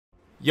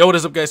Yo, what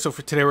is up, guys? So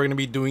for today we're going to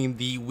be doing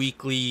the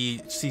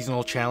weekly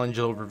seasonal challenge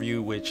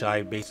overview, which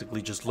I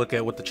basically just look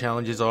at what the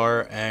challenges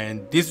are,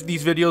 and these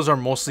videos are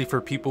mostly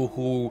for people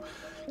who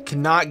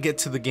cannot get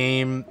to the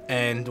game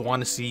and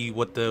want to see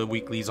what the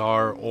weeklies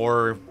are,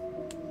 or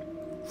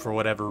for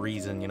whatever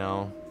reason, you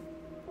know.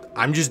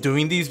 I'm just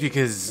doing these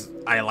because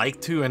I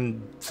like to,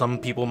 and some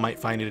people might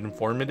find it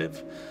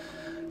informative.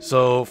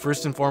 So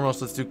first and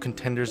foremost, let's do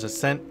Contenders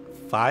Ascent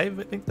 5,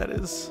 I think that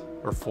is,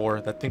 or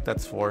 4. I think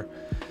that's 4.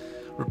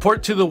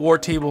 Report to the war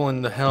table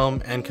in the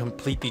helm and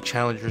complete the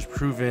challenger's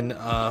proven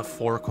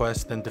 4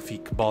 quest, then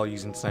defeat Cabal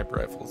using sniper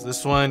rifles.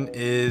 This one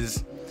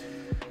is,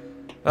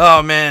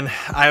 oh man,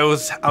 I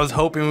was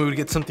hoping we would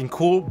get something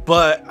cool,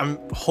 but I'm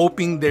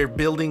hoping they're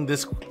building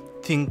this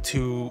thing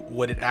to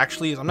what it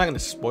actually is. I'm not going to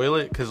spoil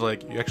it because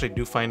like you actually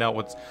do find out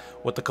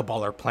what the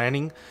Cabal are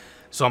planning.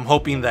 So I'm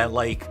hoping that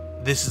like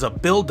this is a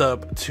build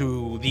up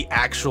to the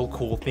actual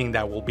cool thing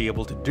that we'll be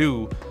able to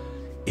do.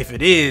 If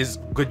it is,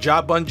 good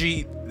job,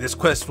 Bungie. This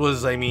quest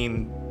was, I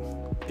think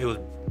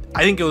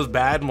it was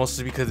bad,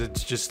 mostly because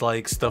it's just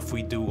like stuff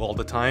we do all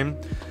the time.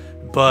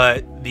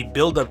 But the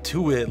build up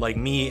to it, like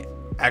me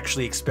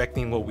actually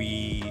expecting what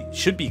we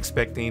should be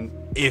expecting,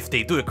 if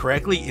they do it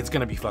correctly, it's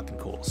gonna be fucking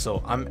cool.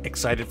 So I'm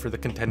excited for the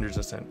Contenders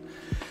Ascent.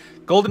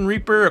 Golden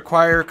Reaper,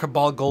 acquire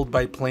Cabal gold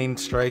by playing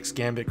strikes,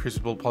 Gambit,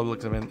 Crucible,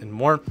 Public Event, and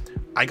more.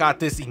 I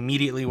got this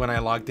immediately when I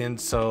logged in,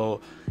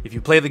 so if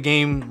you play the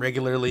game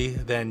regularly,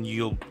 then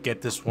you'll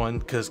get this one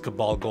because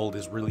Cabal gold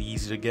is really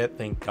easy to get,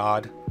 thank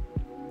God.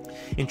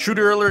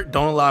 Intruder alert,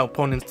 don't allow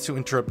opponents to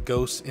interrupt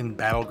ghosts in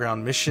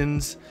battleground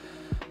missions.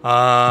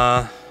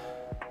 Oh,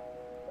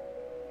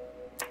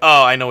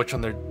 I know which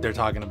one they're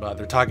talking about.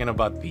 They're talking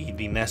about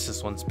the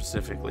Nessus one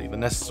specifically. The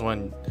Nessus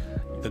one,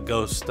 the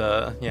ghost,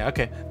 yeah,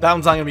 okay. That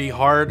one's not gonna be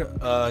hard,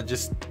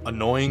 just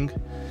annoying.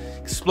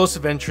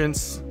 Explosive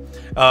entrance.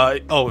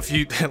 Oh, if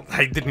you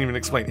I didn't even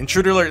explain.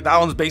 Intruder alert, that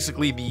one's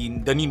basically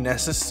the new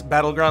Nessus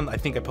battleground. I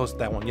think I posted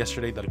that one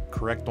yesterday, the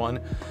correct one.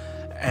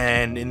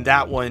 And in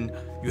that one,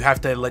 you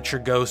have to let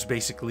your ghost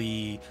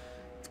basically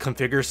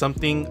configure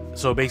something.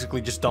 So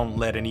basically just don't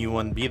let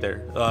anyone be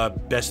there.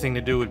 Best thing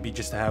to do would be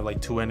just to have like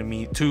two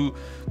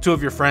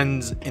of your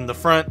friends in the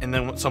front, and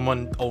then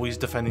someone always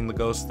defending the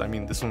ghost. I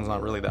mean, this one's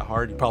not really that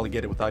hard. You probably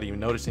get it without even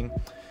noticing.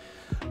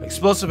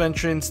 Explosive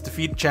entrance,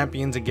 defeat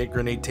champions and get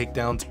grenade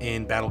takedowns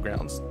in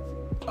battlegrounds.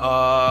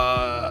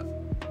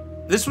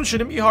 This one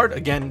shouldn't be hard.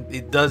 Again,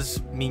 it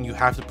does mean you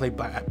have to play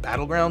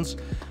battlegrounds,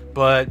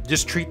 but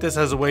just treat this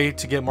as a way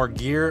to get more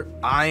gear.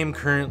 I am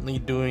currently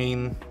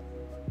doing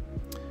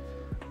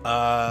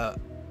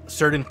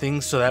certain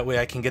things so that way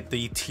I can get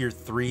the tier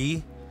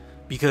 3,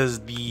 because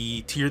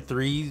the tier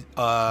 3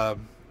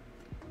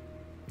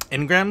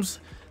 engrams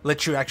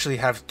let you actually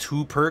have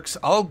 2 perks.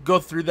 I'll go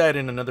through that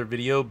in another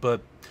video,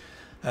 but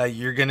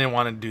you're gonna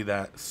want to do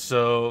that.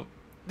 So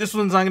this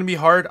one's not gonna be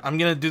hard. I'm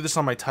gonna do this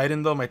on my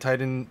Titan though. My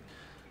Titan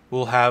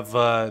will have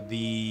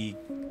the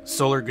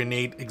solar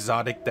grenade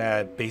exotic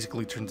that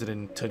basically turns it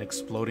into an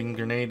exploding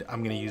grenade.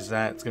 I'm gonna use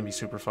that. It's gonna be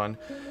super fun.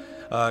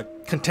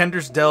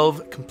 Contenders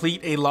Delve,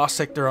 complete a lost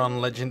sector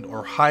on legend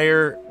or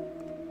higher.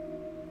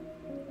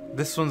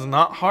 This one's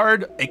not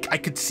hard. I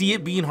could see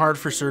it being hard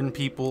for certain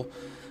people,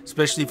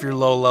 especially if you're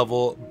low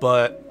level,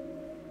 but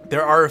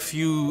there are a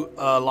few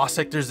lost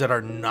sectors that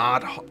are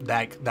not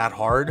that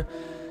hard,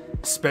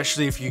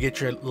 especially if you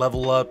get your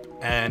level up,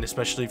 and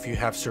especially if you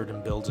have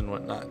certain builds and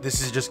whatnot.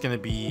 This is just going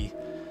to be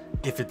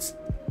if it's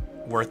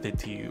worth it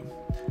to you.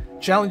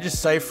 Challenges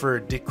Cypher,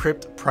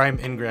 decrypt prime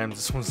engrams.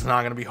 This one's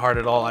not going to be hard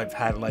at all. I've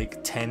had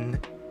like 10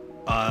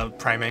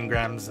 prime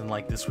engrams in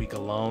like this week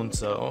alone,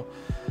 so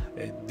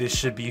this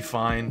should be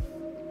fine.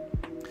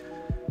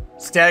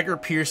 Stagger,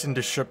 pierce, and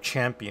disrupt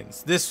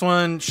champions. This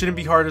one shouldn't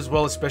be hard as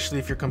well, especially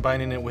if you're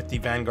combining it with the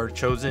Vanguard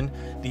Chosen.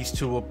 These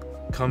two will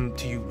come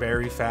to you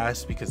very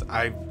fast because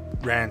I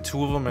ran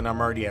 2 of them and I'm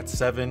already at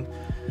 7.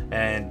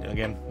 And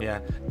again,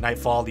 yeah,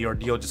 Nightfall, the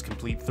Ordeal, just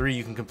complete 3.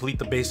 You can complete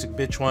the basic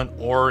bitch one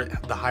or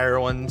the higher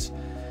ones.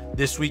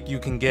 This week you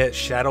can get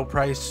Shadow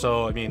Price,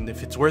 so I mean,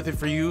 if it's worth it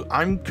for you,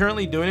 I'm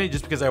currently doing it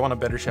just because I want a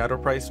better Shadow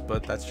Price,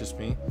 but that's just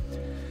me.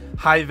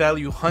 High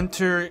Value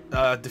Hunter,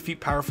 defeat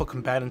powerful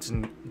combatants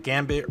in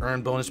Gambit,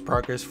 earn bonus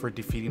progress for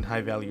defeating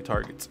high value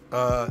targets.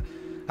 I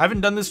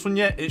haven't done this one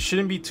yet. It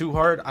shouldn't be too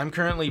hard. I'm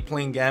currently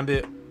playing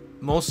Gambit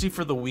mostly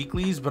for the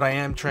weeklies, but I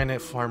am trying to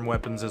farm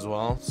weapons as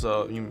well,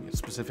 so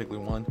specifically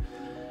one.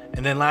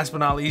 And then last but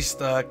not least,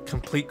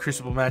 complete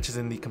Crucible matches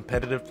in the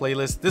competitive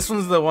playlist. This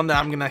one's the one that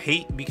I'm gonna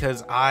hate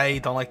because I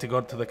don't like to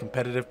go to the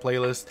competitive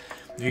playlist.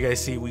 If you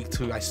guys see week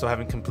 2, I still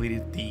haven't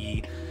completed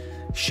the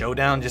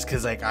showdown just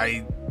because like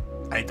I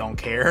don't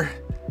care.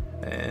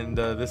 And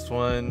this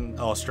one,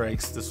 oh,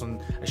 strikes. This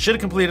one I should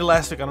have completed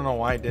last week. I don't know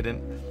why I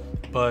didn't,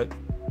 but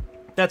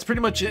that's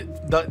pretty much it.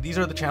 These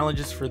are the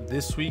challenges for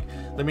this week.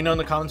 Let me know in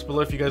the comments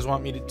below if you guys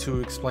want me to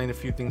explain a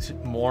few things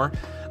more.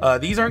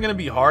 These aren't going to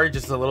be hard,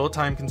 just a little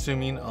time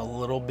consuming, a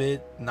little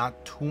bit,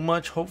 not too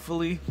much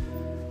hopefully.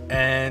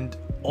 And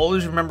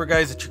always remember,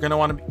 guys, that you're going to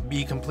want to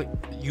be complete.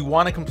 You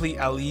want to complete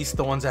at least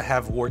the ones that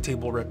have war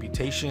table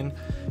reputation,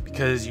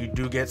 because you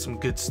do get some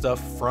good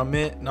stuff from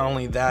it. Not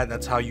only that,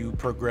 that's how you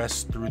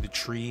progress through the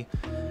tree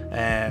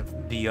and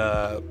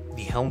the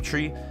helm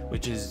tree,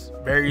 which is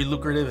very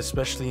lucrative,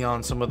 especially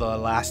on some of the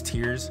last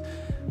tiers.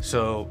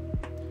 So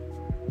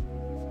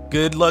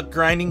good luck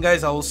grinding,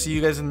 guys. I will see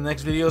you guys in the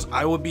next videos.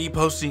 I will be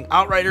posting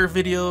Outrider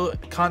video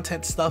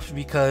content stuff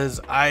because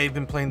I've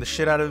been playing the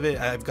shit out of it.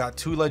 I've got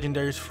 2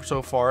 legendaries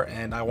so far,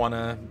 and I want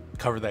to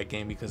cover that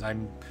game because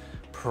I'm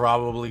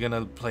probably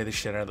gonna play the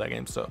shit out of that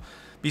game. So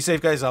be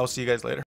safe, guys. I'll see you guys later.